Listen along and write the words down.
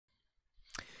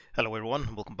Hello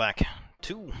everyone, welcome back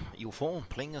to EU4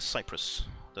 playing as Cyprus.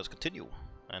 Let's continue.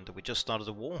 And we just started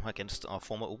a war against our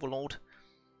former overlord,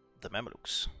 the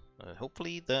Mamelukes.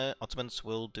 Hopefully the Ottomans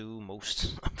will do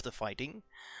most of the fighting.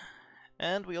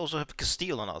 And we also have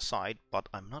Castile on our side, but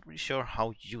I'm not really sure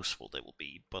how useful they will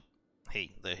be. But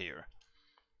hey, they're here.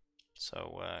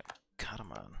 So,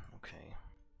 Karaman, okay.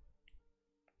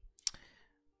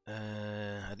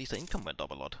 At least the income went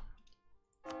up a lot.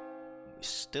 We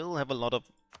still have a lot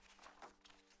of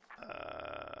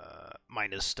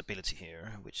minus stability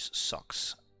here, which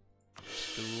sucks.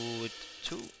 Let's do it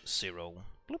to 0.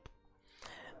 Bloop.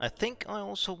 I think I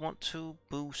also want to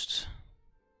boost...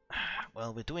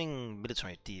 Well, we're doing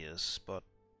military ideas, but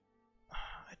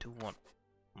I do want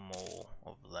more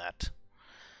of that.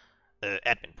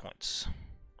 Admin points.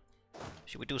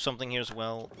 Should we do something here as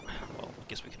well? Well, I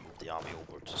guess we can move the army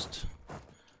over just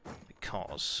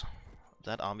because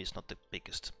that army is not the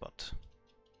biggest, but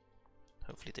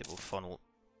hopefully they will funnel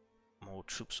more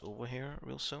troops over here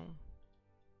real soon.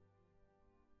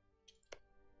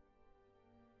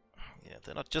 Yeah,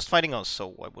 they're not just fighting us,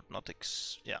 so I would not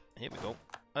yeah, here we go.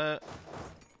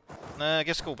 I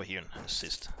guess go over here and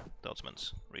assist the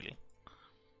Ottomans, really.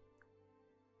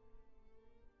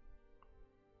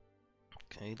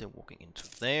 Okay, they're walking into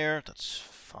there, that's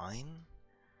fine.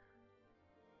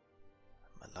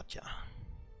 Malatya.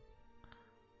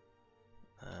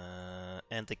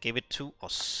 And they gave it to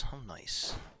us. How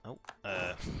nice. Oh,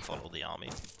 follow the army.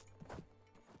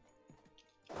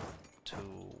 To...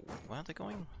 where are they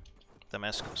going?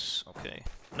 Damascus, okay.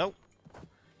 No!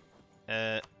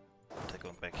 They're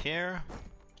going back here.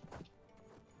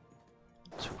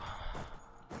 To...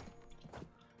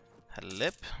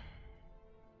 Halep.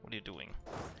 What are you doing?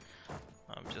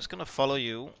 I'm just gonna follow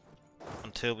you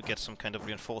until we get some kind of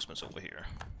reinforcements over here.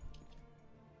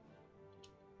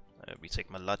 We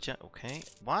take Malatya, okay.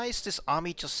 Why is this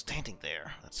army just standing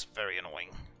there? That's very annoying.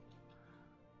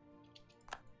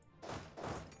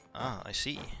 Ah, I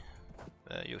see.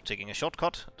 You're taking a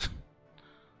shortcut?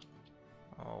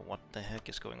 Oh, what the heck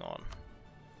is going on?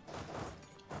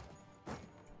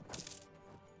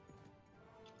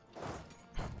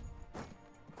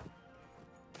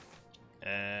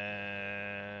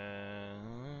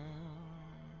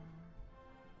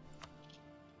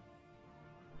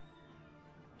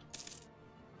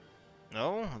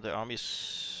 No, the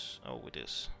army's... oh, it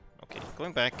is. Okay,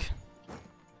 going back.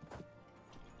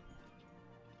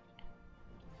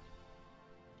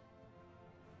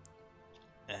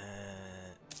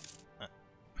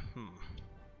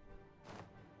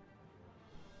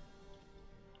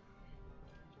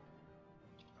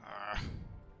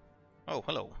 Oh,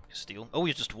 hello, Castile. Oh,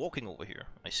 you're just walking over here.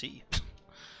 I see.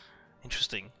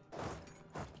 Interesting.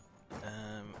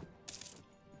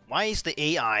 Why is the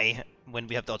AI, when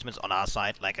we have the Ottomans on our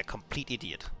side, like a complete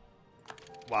idiot?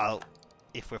 While,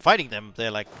 if we're fighting them, they're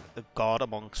like a god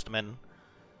amongst men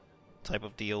type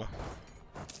of deal.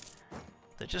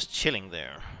 They're just chilling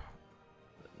there.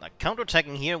 Like,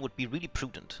 counterattacking here would be really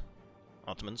prudent,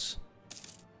 Ottomans.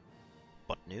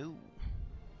 But no.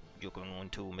 You're going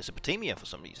into Mesopotamia for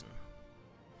some reason.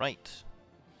 Right.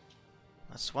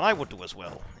 That's what I would do as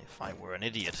well, if I were an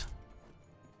idiot.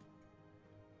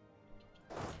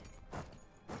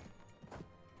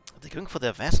 Are they going for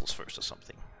their vassals first or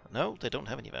something? No, they don't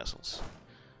have any vassals.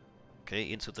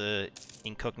 Okay, into the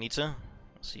incognita.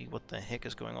 See what the heck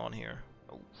is going on here.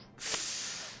 Oh.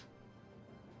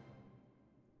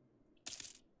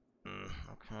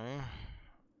 Okay.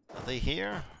 Are they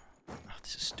here? Oh,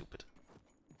 this is stupid.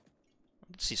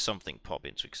 Let's see something pop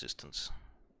into existence.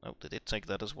 Oh, they did take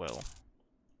that as well.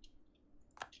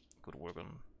 Good work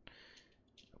on...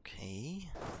 okay.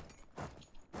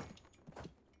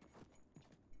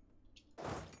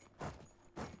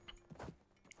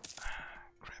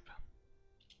 Crap.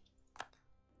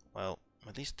 Well,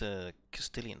 at least the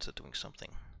Castilians are doing something.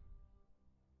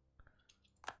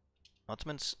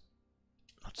 Ottomans,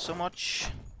 not so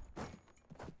much.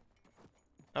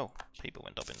 Oh, paper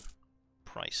went up in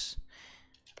price.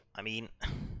 I mean...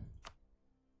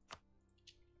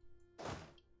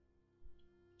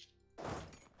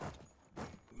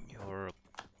 you're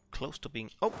close to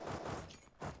being... oh!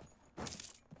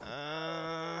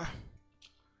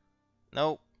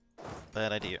 No.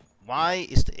 Bad idea. Why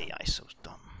is the AI so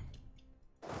dumb?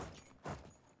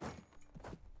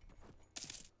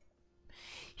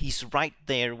 He's right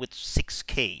there with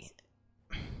 6k.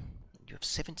 You have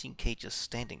 17k just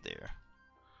standing there.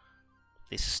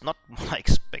 This is not what I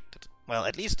expected. Well,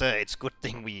 at least it's a good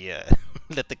thing we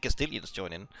let the Castilians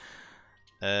join in.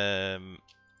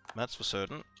 That's for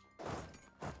certain.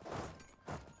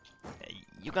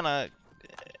 You're gonna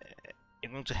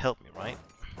going to help me, right?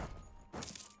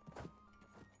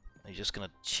 Are you just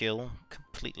gonna chill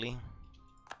completely?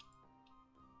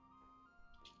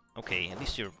 Okay, at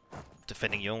least you're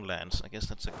defending your own lands. I guess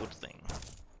that's a good thing.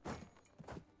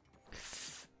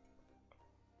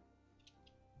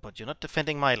 But you're not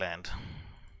defending my land.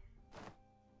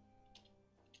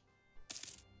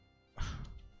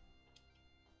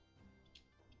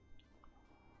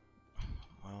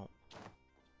 Well...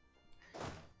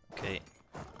 Okay,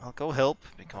 I'll go help,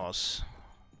 because...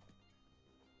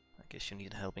 I guess you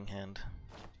need a helping hand.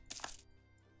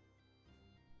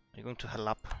 Are you going to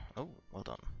Halap? Oh, well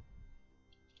done.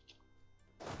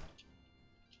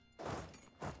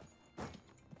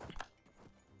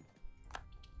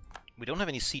 We don't have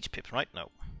any siege pips, right? No.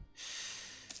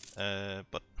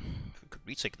 But if we could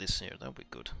retake this here, that would be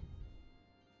good.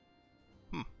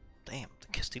 Damn, the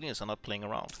Castilians are not playing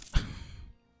around.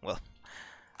 Well,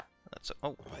 that's a...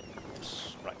 Oh,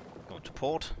 right. Going to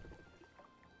port.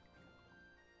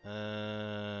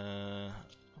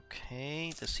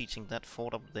 Okay, they're sieging that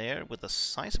fort up there with a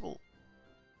sizable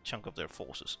chunk of their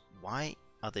forces. Why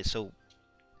are they so...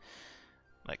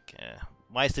 Like,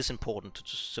 why is this important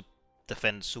to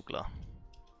defend Sugla?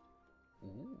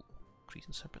 Ooh,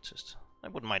 Cretan separatists. I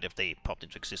wouldn't mind if they popped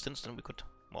into existence, then we could,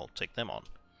 well, take them on.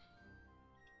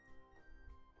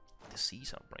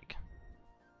 Disease outbreak.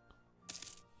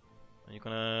 Are you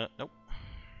gonna... Nope.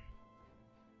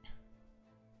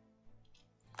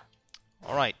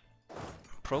 Alright.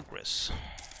 Progress.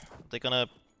 Are they gonna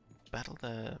battle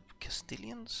the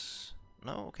Castilians?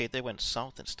 No? Okay, they went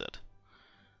south instead.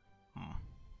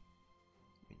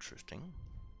 Interesting.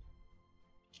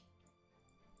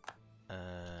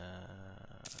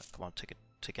 Come on,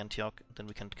 take Antioch, then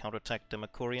we can counterattack the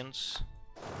Macurians.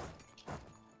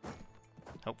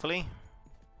 Hopefully.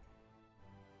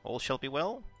 All shall be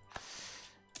well.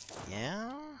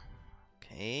 Yeah.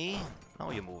 Okay. Now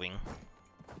you're moving.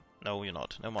 No, you're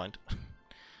not. Never mind.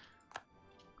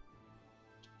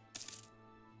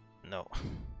 No.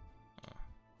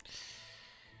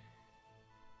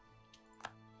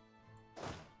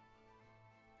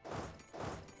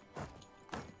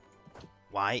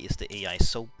 Why is the AI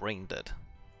so brain dead?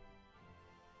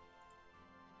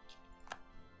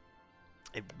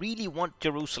 I really want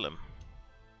Jerusalem,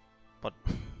 but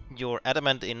you're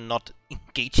adamant in not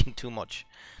engaging too much.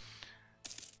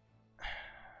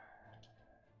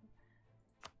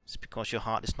 It's because your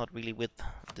heart is not really with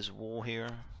this war here.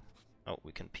 Oh,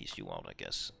 we can piece you out, I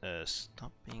guess.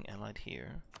 Stop being allied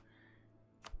here.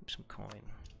 Give some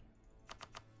coin.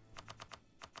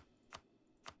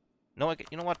 No,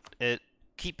 you know what?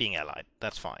 Keep being allied.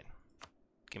 That's fine.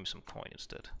 Give me some coin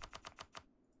instead.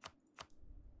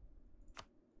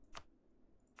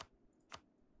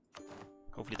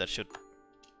 Hopefully that should...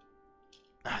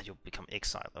 Ah, you'll become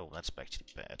exiled. Oh, that's actually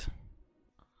bad.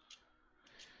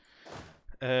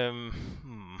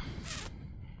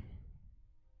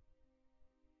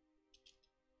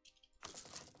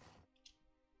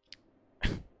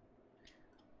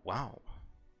 Wow.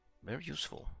 Very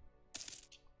useful.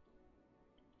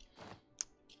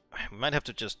 We might have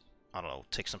to just, I don't know,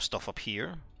 take some stuff up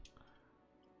here.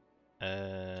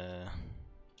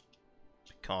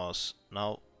 Because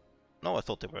now... No, I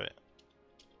thought they were...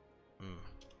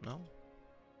 no?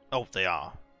 Oh, they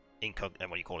are. What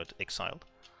do you call it? Exiled.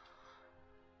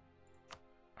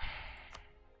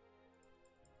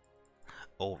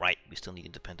 Oh, right. We still need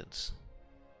independence.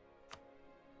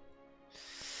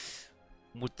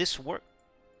 Would this work?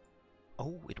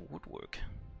 Oh, it would work.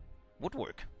 Would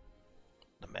work.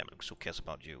 The Mamluks, who cares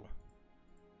about you?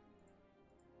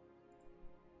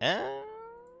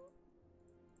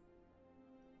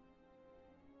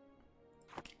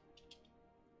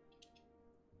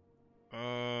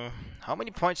 How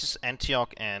many points is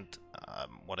Antioch and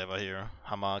whatever here,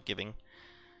 Hamar giving?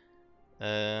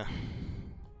 I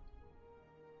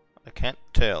can't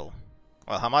tell.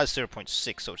 Well, Hamar is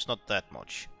 0.6, so it's not that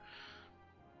much.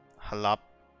 Halab,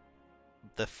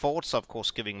 the forts are of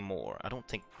course giving more. I don't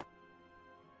think.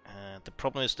 The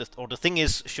problem is that, or the thing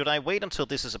is, should I wait until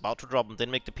this is about to drop and then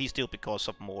make the peace deal because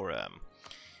of more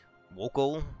war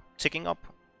goal ticking up,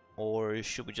 or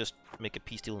should we just make a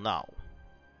peace deal now?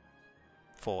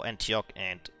 For Antioch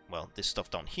and, well, this stuff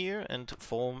down here, and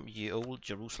form ye old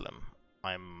Jerusalem.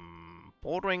 I'm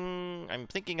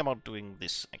thinking about doing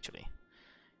this, actually.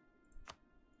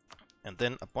 And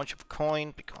then a bunch of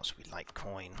coin, because we like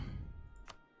coin.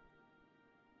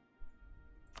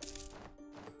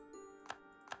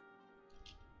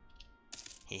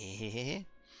 Hehehe.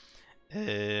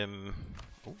 Ooh.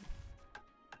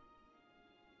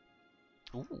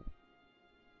 Ooh.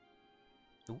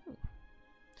 Ooh.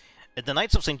 The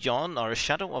Knights of St. John are a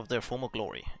shadow of their former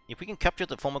glory. If we can capture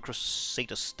the former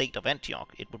Crusader state of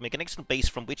Antioch, it would make an excellent base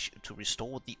from which to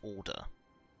restore the order.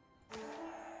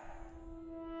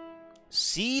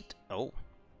 Seed... Oh.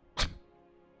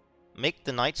 Make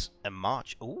the Knights a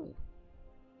march. Oh.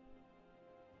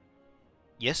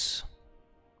 Yes.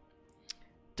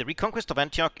 The reconquest of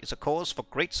Antioch is a cause for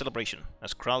great celebration.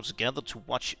 As crowds gather to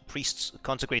watch priests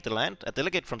consecrate the land, a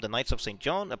delegate from the Knights of St.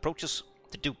 John approaches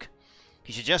the Duke.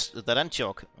 He suggests that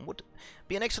Antioch would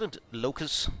be an excellent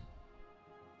locus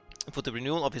for the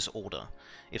renewal of his order.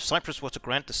 If Cyprus were to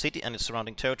grant the city and its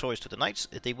surrounding territories to the Knights,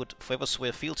 they would forever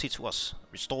swear fealty to us.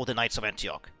 Restore the Knights of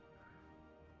Antioch.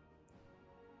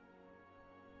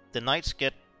 The Knights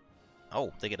get...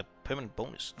 Oh, they get a permanent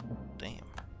bonus. Damn.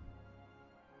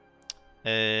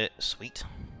 Sweet.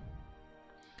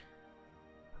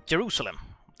 Jerusalem,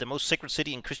 the most sacred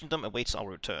city in Christendom, awaits our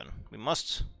return. We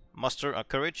must muster our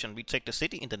courage and retake the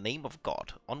city in the name of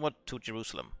God. Onward to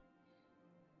Jerusalem.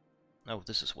 Oh,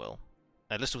 this as well.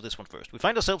 Let's do this one first. We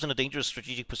find ourselves in a dangerous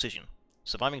strategic position,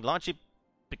 surviving largely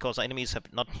because our enemies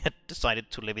have not yet decided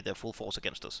to levy their full force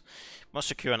against us. We must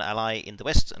secure an ally in the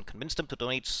west and convince them to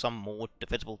donate some more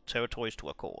defensible territories to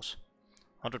our cause.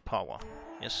 100 power.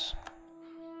 Yes.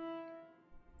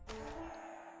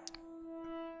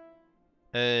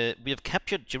 We have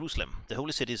captured Jerusalem. The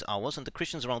holy city is ours, and the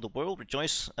Christians around the world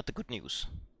rejoice at the good news.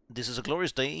 This is a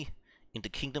glorious day in the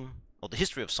kingdom, or the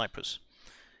history of Cyprus.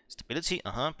 Stability,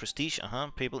 prestige,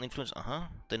 papal influence,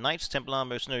 The Knights Templar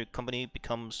Mercenary Company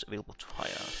becomes available to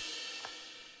hire.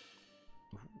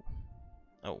 Ooh.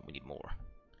 Oh, we need more.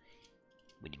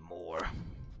 We need more.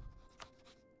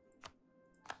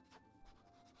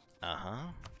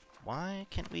 Why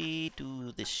can't we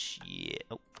do this yet?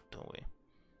 Oh, don't worry.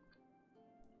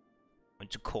 I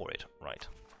need to core it, right.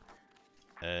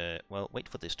 Well, wait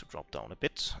for this to drop down a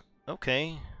bit.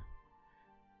 Okay.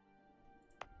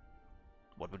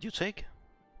 What would you take?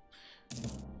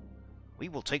 We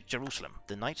will take Jerusalem.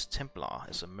 The Knights Templar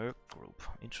is a merc group.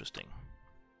 Interesting.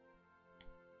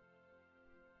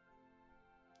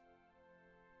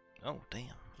 Oh,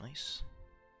 damn. Nice.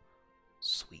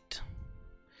 Sweet.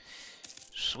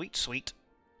 Sweet, sweet.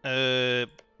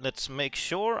 Let's make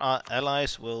sure our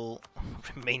allies will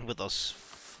remain with us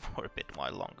for a bit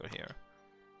while longer here.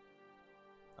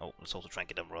 Oh, let's also try and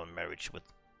get a royal marriage with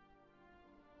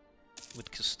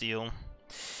Castile.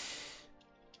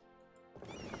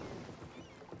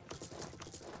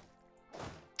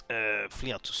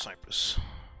 Flee out to Cyprus.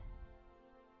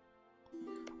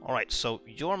 Alright, so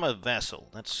you're my vassal.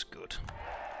 That's good.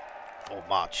 Or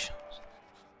march.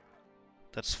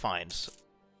 That's fine. So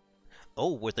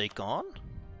oh, were they gone?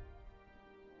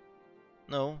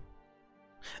 No.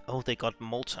 Oh, they got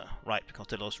Malta. Right, because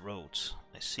they lost Rhodes.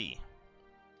 I see.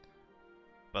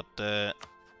 But,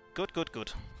 good, good,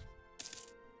 good.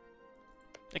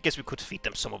 I guess we could feed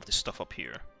them some of this stuff up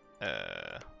here.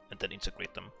 And then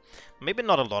integrate them. Maybe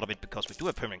not a lot of it, because we do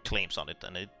have permanent claims on it,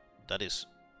 and that is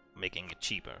making it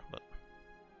cheaper, but...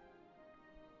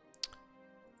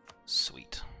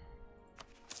 Sweet.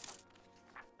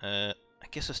 I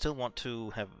guess I still want to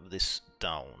have this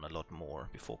down a lot more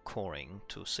before coring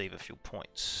to save a few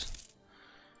points.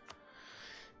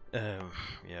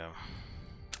 Yeah.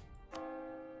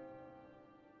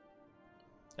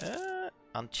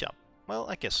 Unchap. Well,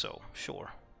 I guess so.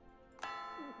 Sure.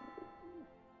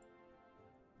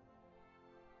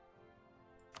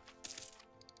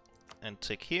 And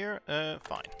take here.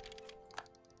 Fine.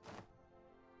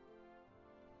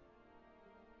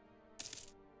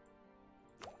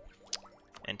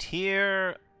 And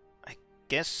here, I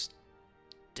guess,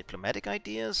 diplomatic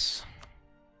ideas?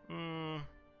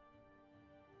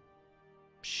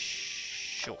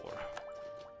 Sure.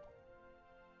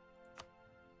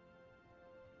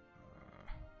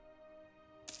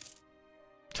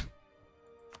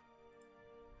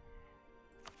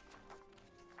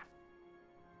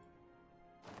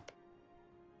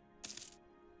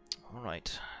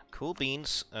 Alright, cool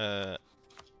beans.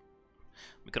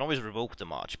 We can always revoke the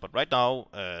march, but right now,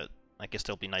 I guess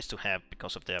they'll be nice to have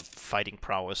because of their fighting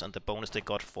prowess and the bonus they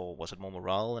got for, was it more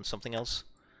morale and something else?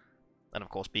 And of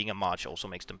course, being a march also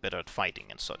makes them better at fighting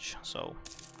and such, so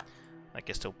I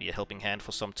guess they'll be a helping hand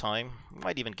for some time. We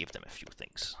might even give them a few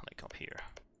things, like up here.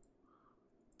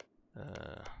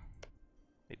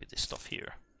 Maybe this stuff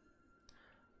here.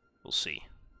 We'll see.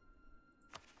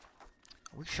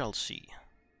 We shall see.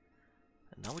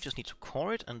 And now we just need to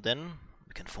core it, and then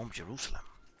we can form Jerusalem.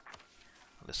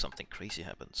 Unless something crazy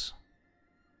happens.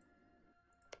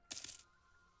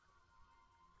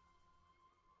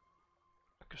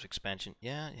 Expansion.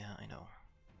 Yeah, I know.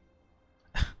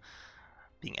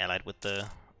 Being allied with the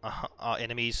our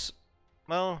enemies...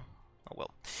 Well... Oh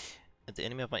well. The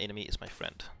enemy of my enemy is my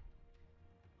friend.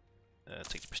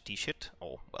 Takes prestige hit,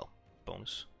 or, well,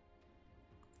 bonus.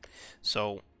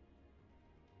 So...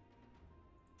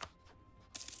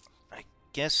 I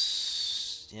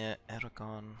guess... Yeah,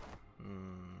 Aragon...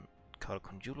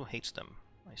 Carconjulo hates them,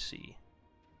 I see.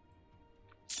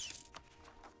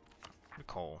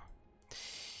 Recall.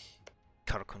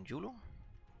 Carconjulo?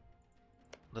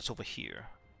 That's over here.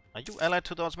 Are you allied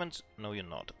to the Ottomans? No, you're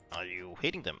not. Are you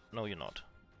hating them? No, you're not.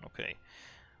 Okay.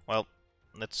 Well,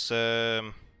 let's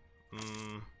sure,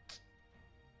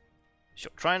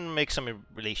 try and make some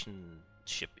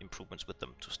relationship improvements with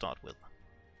them to start with.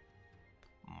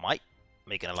 Might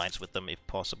make an alliance with them if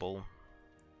possible.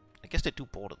 I guess they do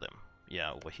border them.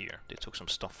 Yeah, over here. They took some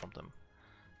stuff from them.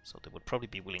 So they would probably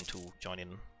be willing to join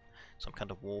in some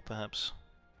kind of war, perhaps.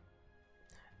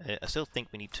 I still think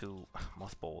we need to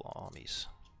mothball our armies.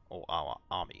 Or our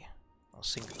army. Or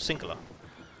singular,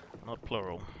 not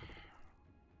plural.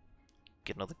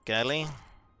 Get another galley.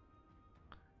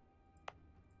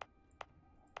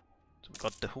 So we've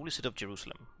got the Holy City of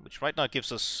Jerusalem, which right now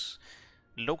gives us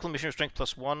local missionary strength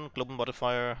 +1, global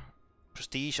modifier,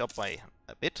 prestige up by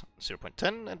a bit,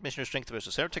 0.10, and missionary strength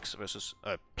versus heretics versus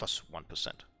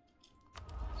 +1%.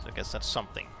 So I guess that's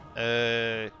something.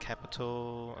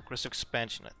 Capital, aggressive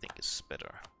expansion I think is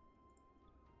better.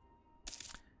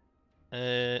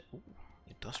 Ooh,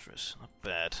 industrious, not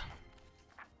bad.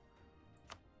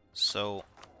 So,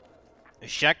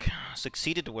 Jacques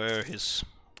succeeded where his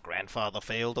grandfather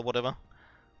failed or whatever.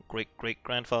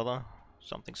 Great-great-grandfather,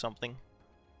 something something.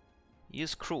 He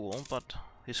is cruel, but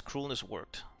his cruelness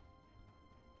worked.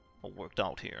 Or worked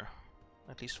out here.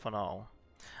 At least for now.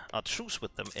 Our truce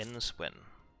with them ends when?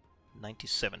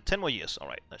 97. 10 more years.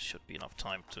 Alright, that should be enough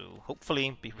time to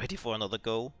hopefully be ready for another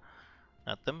go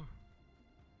at them.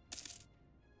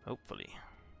 Hopefully.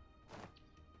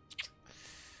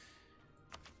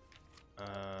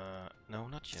 No,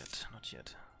 not yet. Not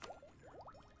yet.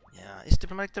 Yeah, is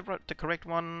diplomatic the correct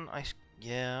one?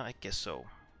 Yeah, I guess so.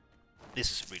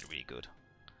 This is really, really good.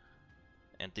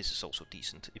 And this is also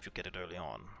decent if you get it early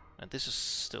on. And this is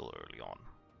still early on.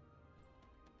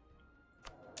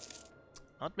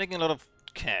 Not making a lot of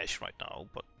cash right now,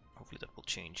 but hopefully that will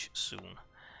change soon.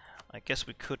 I guess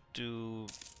we could do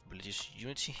religious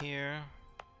unity here.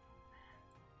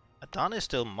 Adana is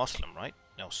still Muslim, right?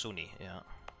 No, Sunni, yeah.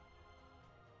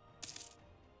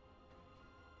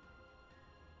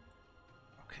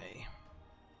 Okay.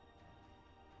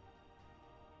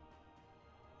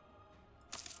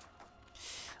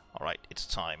 Alright, it's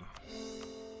time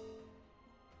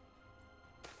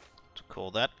to call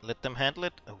that. Let them handle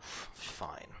it. Oh,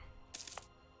 fine.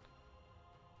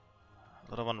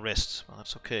 A lot of unrest. Well,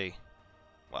 that's okay.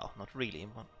 Well, not really,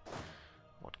 but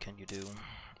what can you do?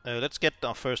 Let's get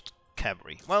our first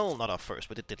cavalry. Well, not our first,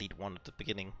 we did delete one at the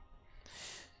beginning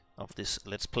of this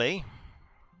Let's Play.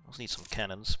 Also need some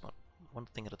cannons, but one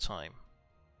thing at a time.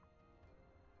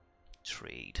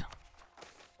 Trade.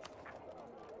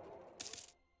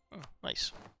 Oh,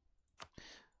 nice.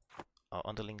 Our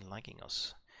underling liking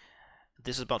us.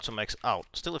 This is about to max out.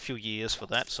 Still a few years for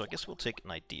that, so I guess we'll take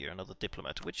an idea, another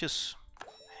diplomat, which is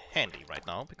handy right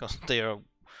now, because they are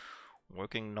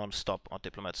working non-stop, our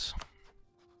diplomats.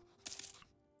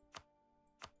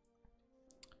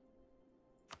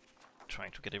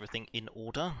 Trying to get everything in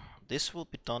order. This will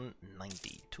be done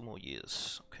 90. 2 more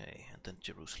years. Okay, and then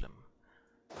Jerusalem.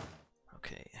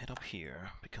 Okay, head up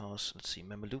here, because, let's see,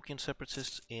 Mamelukian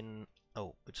separatists in...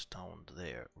 Oh, it's down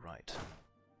there, right.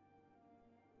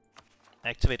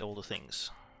 Activate all the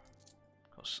things.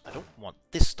 Because I don't want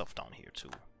this stuff down here too.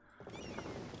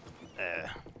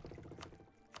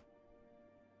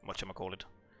 Whatchamacallit?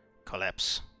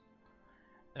 Collapse.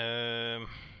 I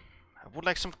would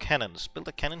like some cannons. Build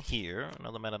a cannon here,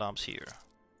 another man-at-arms here.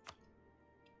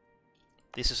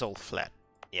 This is all flat.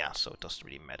 Yeah, so it doesn't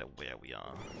really matter where we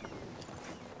are.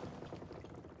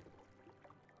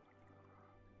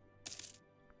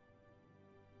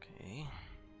 Okay.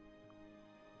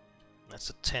 That's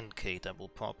a 10k that will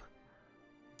pop.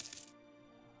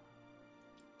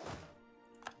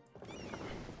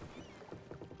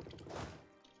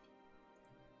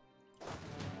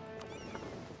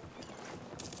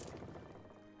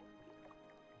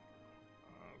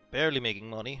 Barely making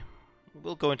money.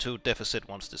 We'll go into deficit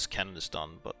once this cannon is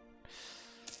done, but...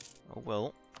 Oh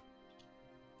well.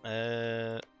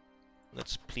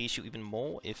 Let's please you even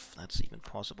more, if that's even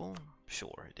possible.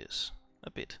 Sure, it is. A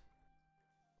bit.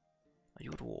 Are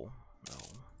you at war?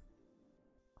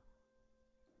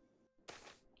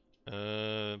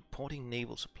 No. Porting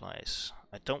naval supplies.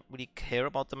 I don't really care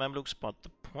about the Mamluks, but the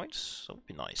points, so would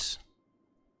be nice.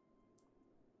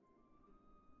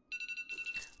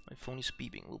 My phone is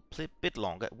beeping. We'll play a bit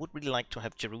longer. I would really like to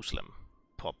have Jerusalem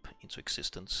pop into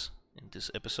existence in this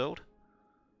episode.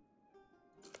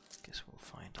 Guess we'll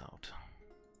find out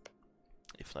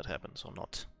if that happens or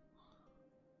not.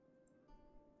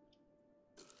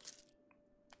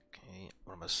 Okay,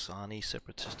 Ramazani,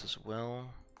 separatist as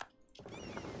well.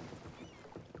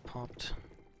 Popped.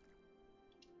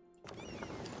 I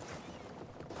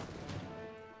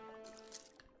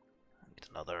need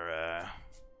another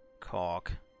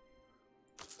cog.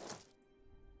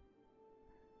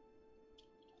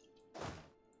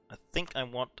 I think I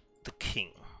want the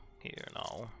king here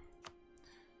now.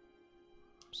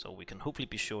 So we can hopefully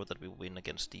be sure that we win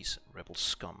against these rebel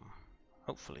scum.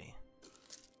 Hopefully.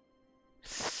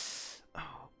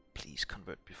 Oh, please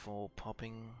convert before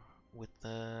popping with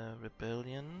the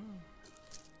rebellion.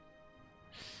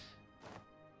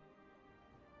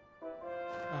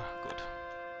 Ah, good.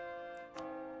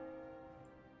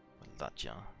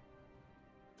 Latja.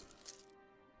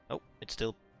 Oh, it's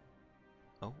still...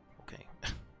 Oh, okay.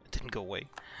 It didn't go away.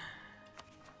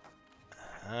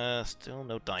 Still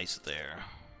no dice there.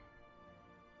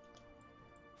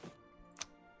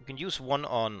 We can use one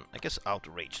on, I guess,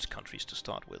 outraged countries to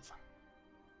start with.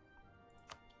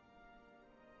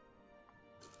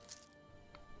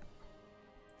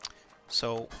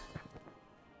 So,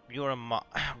 you're a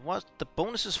what the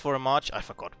bonuses for a march? I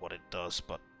forgot what it does,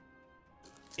 but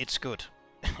it's good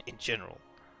in general.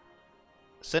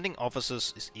 Sending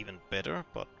officers is even better,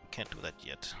 but we can't do that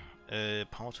yet.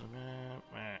 Power to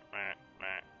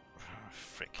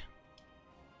frick.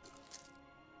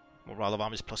 Morale of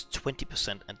armies plus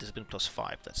 20% and discipline plus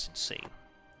 5. That's insane.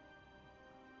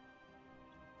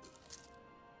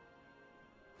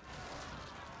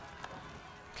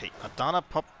 Okay, Adana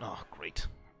pop. Oh, great.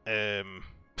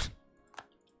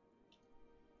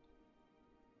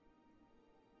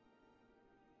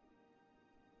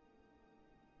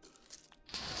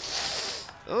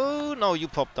 Oh no, you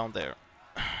popped down there.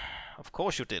 Of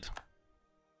course you did.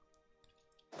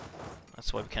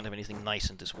 That's why we can't have anything nice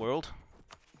in this world.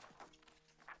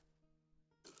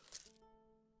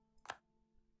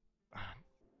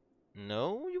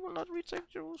 No, you will not retake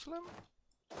Jerusalem.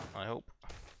 I hope.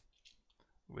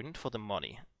 We're in it for the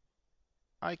money.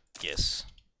 I guess.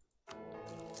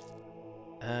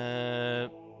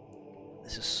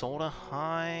 This is sorta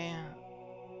high.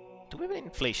 Do we have any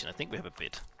inflation? I think we have a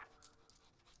bit.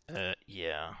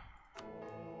 Yeah.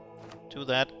 Do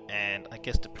that, and I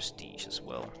guess the prestige as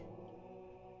well.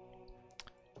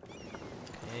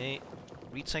 Okay,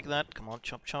 retake that. Come on,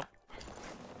 chop chop.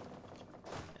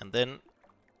 And then,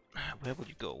 where would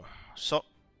you go? So,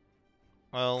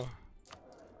 well,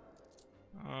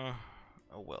 oh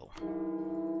well.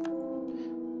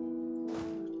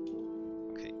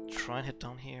 Okay, try and head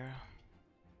down here.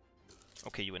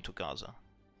 Okay, you went to Gaza.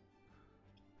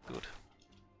 Good.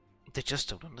 They just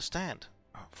don't understand.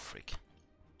 Oh, frick.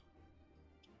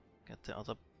 Get the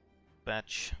other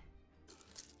batch.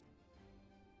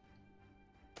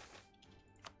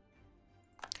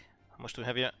 How much do we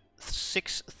have here?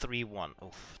 631.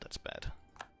 Oof, that's bad.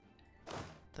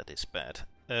 That is bad.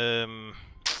 Our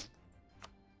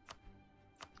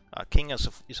king is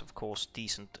of course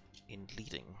decent in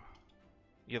leading.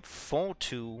 You have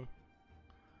 4-2,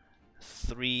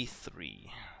 3-3.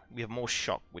 We have more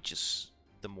shock, which is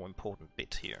the more important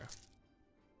bit here.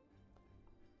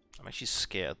 I'm actually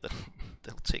scared that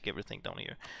they'll take everything down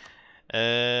here.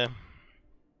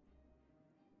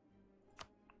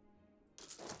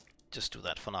 Just do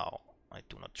that for now. I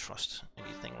do not trust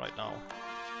anything right now.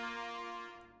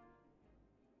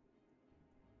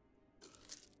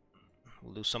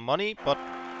 We'll lose some money, but...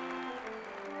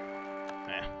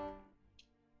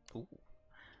 Ooh.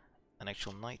 An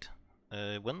actual knight.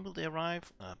 When will they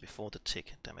arrive? Before the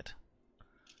tick, damn it.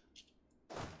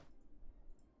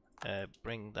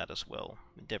 Bring that as well.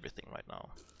 We need everything right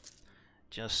now.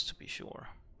 Just to be sure.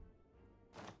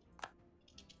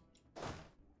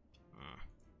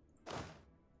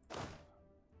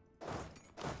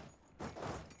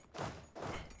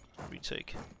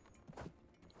 Retake.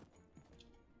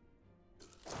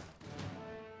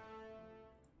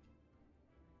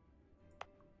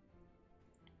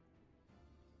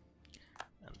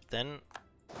 And then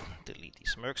delete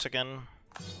these mercs again.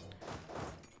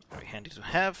 Very handy to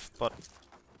have, but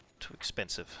too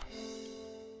expensive.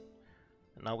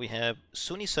 And now we have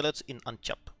Sunni zealots in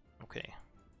Antjap. Okay.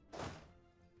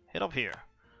 Head up here.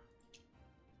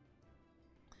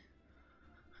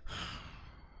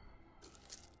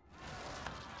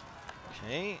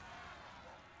 Okay.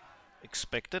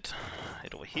 expected.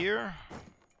 Head over here.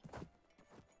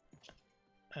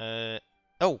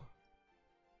 Oh!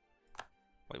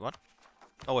 Wait, what?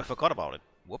 Oh, I forgot about it.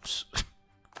 Whoops.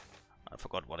 I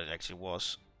forgot what it actually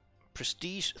was.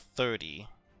 Prestige 30.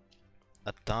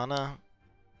 Adana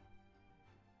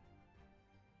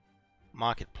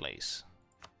Marketplace.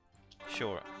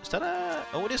 Sure. Is that a...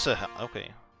 Oh, it is a...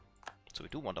 Okay. So we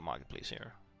do want a marketplace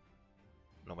here.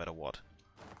 No matter what.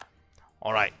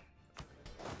 Alright.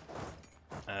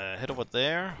 Head over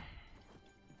there.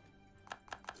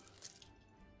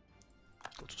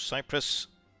 Go to Cyprus.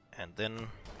 And then...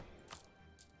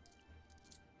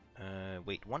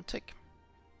 wait, one tick?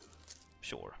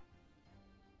 Sure.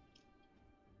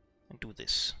 And do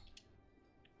this.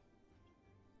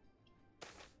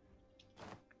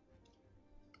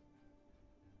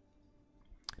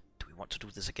 Do we want to do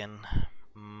this again?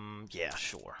 Yeah,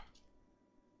 sure.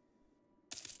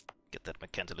 Get that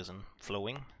mercantilism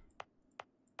flowing.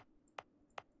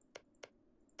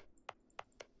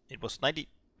 It was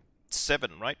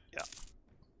 97, right? Yeah.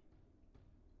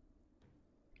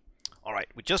 Alright,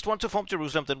 we just want to form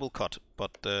Jerusalem, then we'll cut.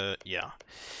 But, yeah.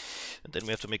 And then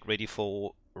we have to make ready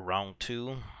for round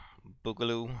 2.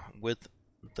 Boogaloo with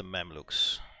the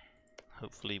Mamluks.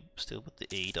 Hopefully still with the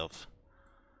aid of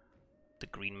the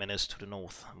Green Menace to the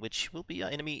north, which will be our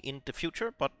enemy in the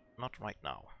future, but not right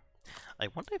now. I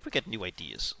wonder if we get new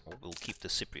ideas, or we'll keep the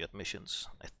Cypriot missions.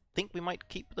 I think we might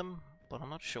keep them, but I'm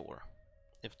not sure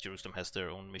if Jerusalem has their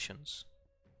own missions.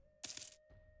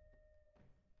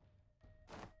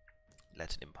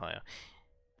 Latin Empire.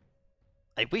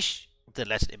 I wish the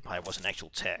Latin Empire was an actual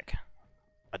tag.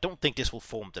 I don't think this will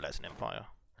form the Latin Empire.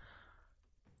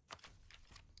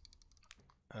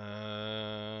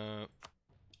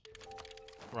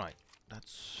 Right,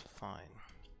 that's fine.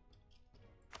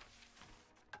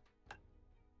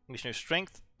 Missionary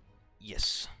strength?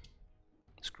 Yes.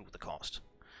 Screw the cost.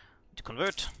 To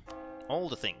convert all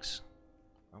the things.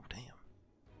 Oh damn.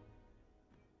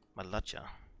 Malacha.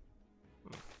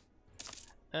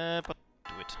 But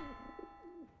do it.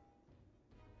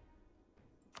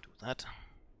 Do that.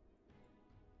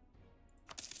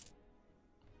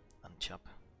 Unchop.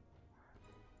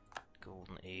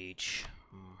 Golden Age.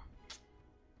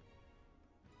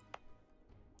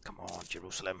 Come on,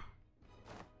 Jerusalem.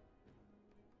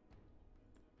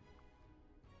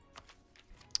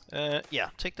 Yeah,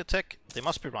 take the tech. They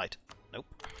must be right. Nope.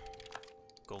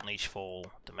 Golden Age for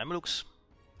the Mamluks.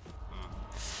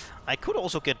 I could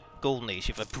also get Golden Age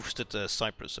if I boosted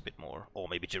Cyprus a bit more. Or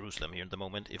maybe Jerusalem here in the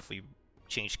moment if we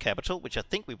change capital, which I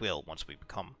think we will once we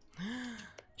become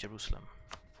Jerusalem.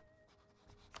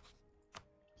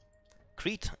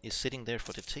 Crete is sitting there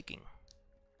for the taking.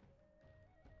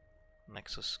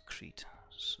 Naxos, Crete,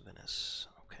 Venice,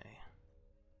 okay.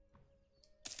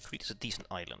 Crete is a decent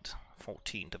island.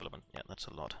 14 development, yeah, that's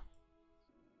a lot.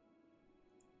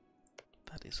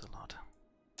 That is a lot.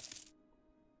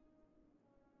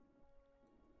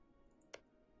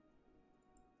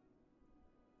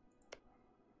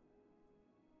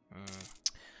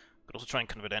 Could also try and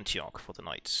convert Antioch for the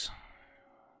knights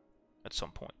at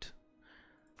some point.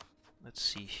 Let's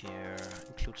see here.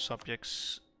 Include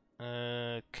subjects.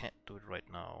 Can't do it right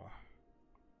now.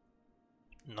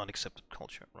 Non-accepted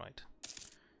culture, right?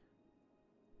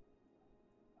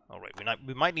 Alright,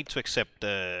 we might need to accept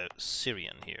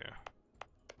Syrian here.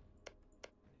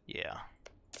 Yeah,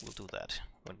 we'll do that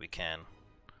when we can.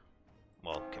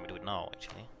 Well, can we do it now,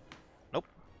 actually? Nope,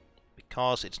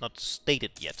 because it's not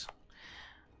stated yet.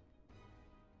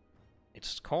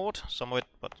 It's caught somewhat,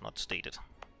 but not stated.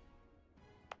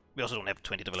 We also don't have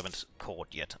 20 developments caught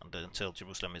yet until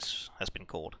Jerusalem has been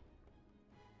caught.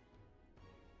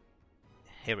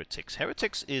 Heretics.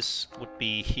 Heretics would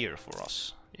be here for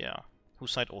us. Yeah.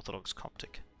 Hussite Orthodox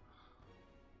Coptic.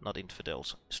 Not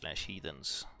infidels /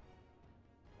 heathens.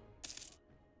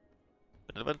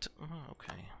 Benevolent?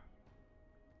 Okay.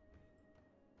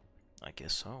 I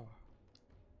guess so.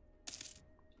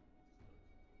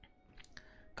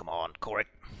 Come on,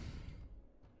 correct.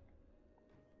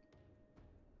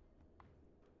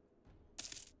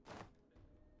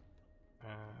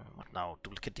 What now?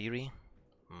 Dul Kadiri?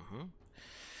 I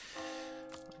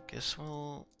guess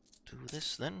we'll do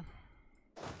this then.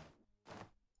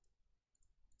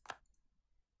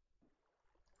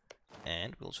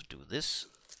 And we'll also do this.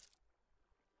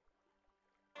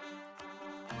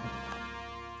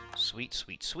 Sweet,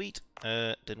 sweet, sweet.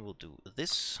 Then we'll do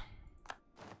this.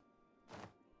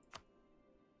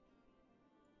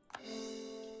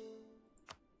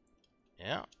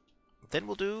 Yeah. Then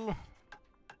we'll do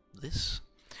this.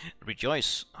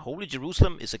 Rejoice! Holy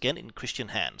Jerusalem is again in Christian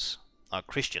hands. Our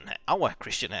Christian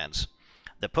hands.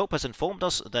 The Pope has informed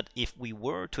us that if we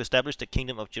were to establish the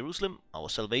Kingdom of Jerusalem, our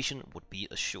salvation would be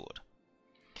assured.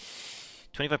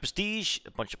 25 prestige,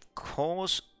 a bunch of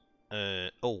cores.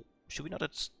 Oh, should we not?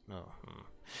 No.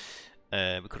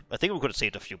 We could. I think we could have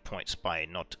saved a few points by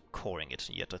not coring it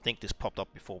yet. I think this popped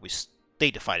up before we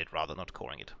statified it, rather, not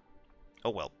coring it.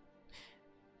 Oh well.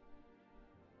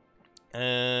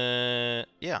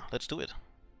 Yeah, let's do it.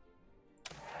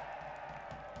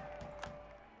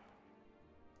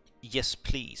 Yes,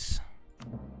 please.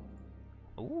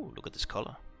 Oh, look at this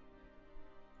color.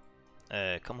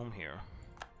 Come home here.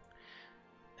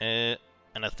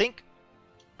 And I think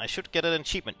I should get an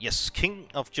achievement. Yes, King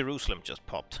of Jerusalem just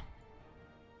popped.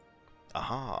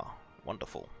 Aha,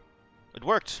 wonderful. It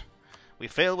worked. We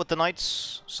failed with the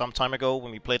knights some time ago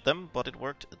when we played them, but it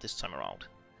worked this time around.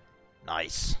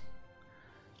 Nice.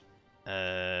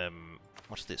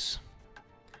 What's this?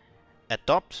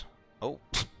 Adopt. Oh.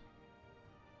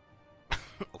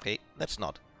 Okay, that's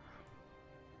not.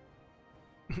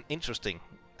 Interesting.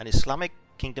 An Islamic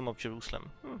Kingdom of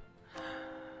Jerusalem.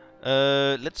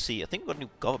 Let's see. I think we got a new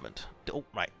government. Oh,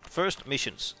 right. First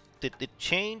missions. Did it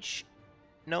change?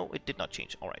 No, it did not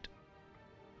change. Alright.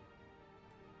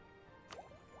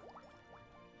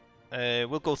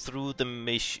 We'll go through the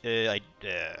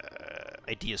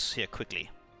ideas here quickly.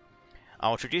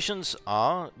 Our traditions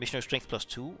are missionary strength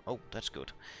 +2. Oh, that's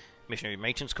good. Missionary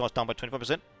maintenance cost down by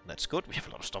 25%. That's good. We have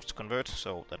a lot of stuff to convert,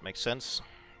 so that makes sense.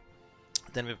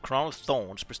 Then we have Crown of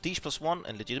Thorns, prestige +1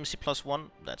 and legitimacy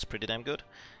 +1. That's pretty damn good.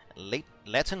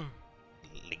 Latin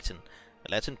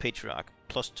Patriarch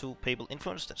 +2 papal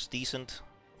influence. That's decent.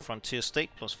 Frontier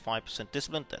State +5%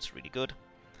 discipline. That's really good.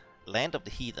 Land of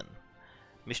the Heathen.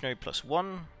 Missionary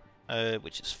 +1,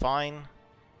 which is fine.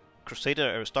 Crusader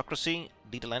Aristocracy.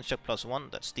 Leader Landship +1.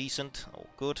 That's decent. Oh,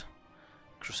 good.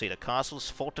 Crusader Castles.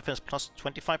 Fort Defense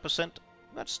 +25%.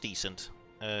 That's decent.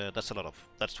 That's a lot of...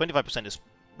 That's 25% is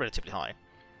relatively high.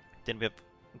 Then we have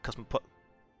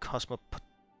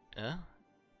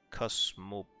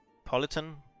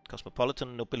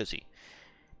Cosmopolitan Nobility.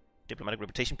 Diplomatic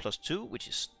Reputation +2, which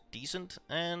is decent.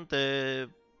 And the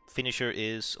finisher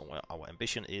is... Well, our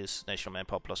ambition is National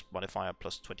Manpower plus modifier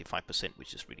 +25%,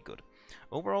 which is really good.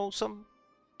 Overall, some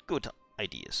good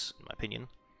ideas, in my opinion.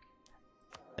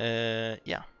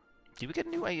 Yeah. Did we get a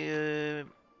new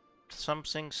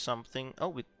something? Oh,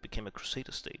 we became a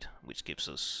Crusader state, which gives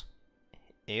us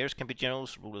heirs can be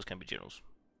generals, rulers can be generals.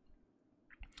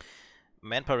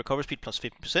 Manpower recovery speed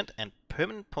 +50% and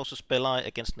permanent pausus belli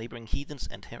against neighboring heathens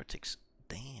and heretics.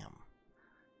 Damn.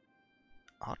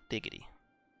 Hot diggity.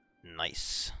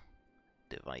 Nice.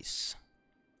 Device.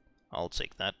 I'll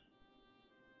take that.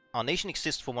 Our nation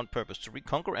exists for one purpose, to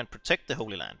reconquer and protect the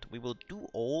Holy Land. We will do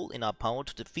all in our power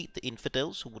to defeat the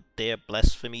infidels who would dare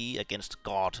blasphemy against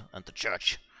God and the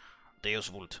Church. Deus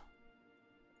vult.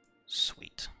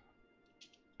 Sweet.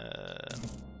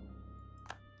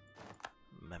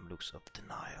 Mamluks of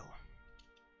Denial.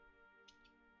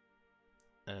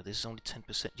 This is only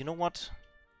 10%. You know what?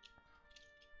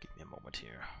 Give me a moment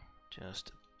here.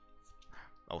 Just...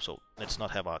 Also, let's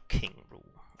not have our king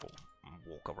rule or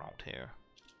walk around here.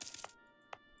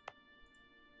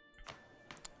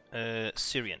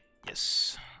 Syrian,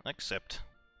 yes, accept.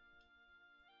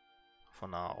 For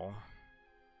now.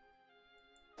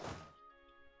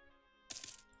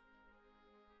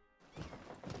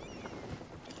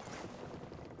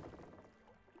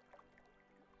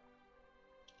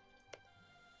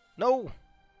 No!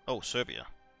 Oh, Serbia.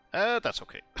 That's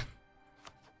okay.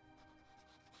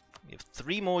 We have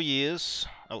 3 more years.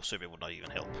 Oh, Serbia would not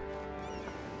even help.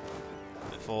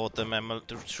 Before the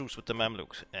truce with the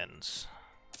Mamluks ends.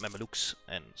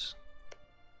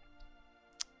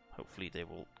 Hopefully they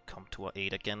will come to our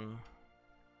aid again.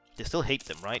 They still hate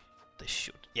them, right? They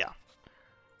should. Yeah.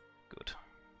 Good.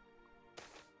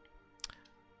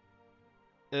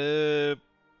 I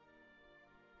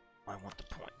want the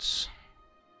points.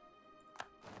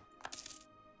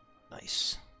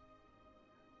 Nice.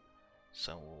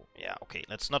 So, yeah, okay,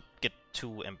 let's not get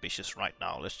too ambitious right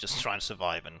now. Let's just try and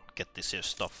survive and get this here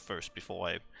stuff first before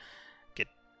I get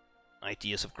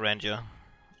ideas of grandeur.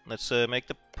 Let's make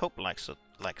the Pope like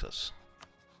us.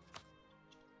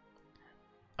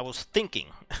 I was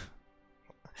thinking,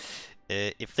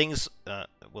 if things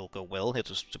will go well here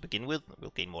to begin with, we'll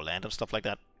gain more land and stuff like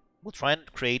that, we'll try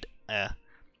and create a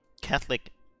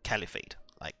Catholic caliphate,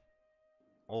 like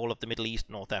all of the Middle East,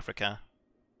 North Africa,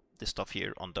 this stuff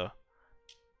here under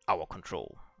our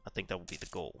control. I think that would be the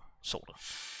goal, sort of.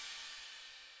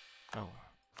 Oh,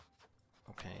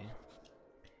 okay.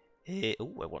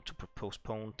 Oh, I want to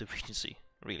postpone the regency,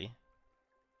 really.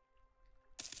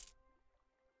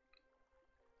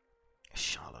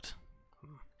 Charlotte.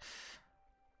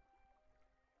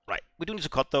 Right, we do need to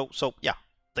cut though, so yeah.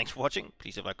 Thanks for watching.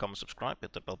 Please leave a like, comment, subscribe,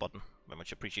 hit the bell button. Very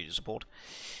much appreciate your support.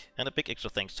 And a big extra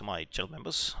thanks to my channel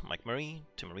members, Mike Murray,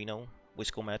 Timmerino,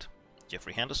 Wiscomatt,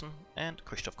 Jeffery Handerson, and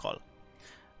Krzysztof Król.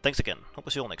 Thanks again. Hope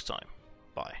to see you all next time.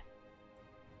 Bye.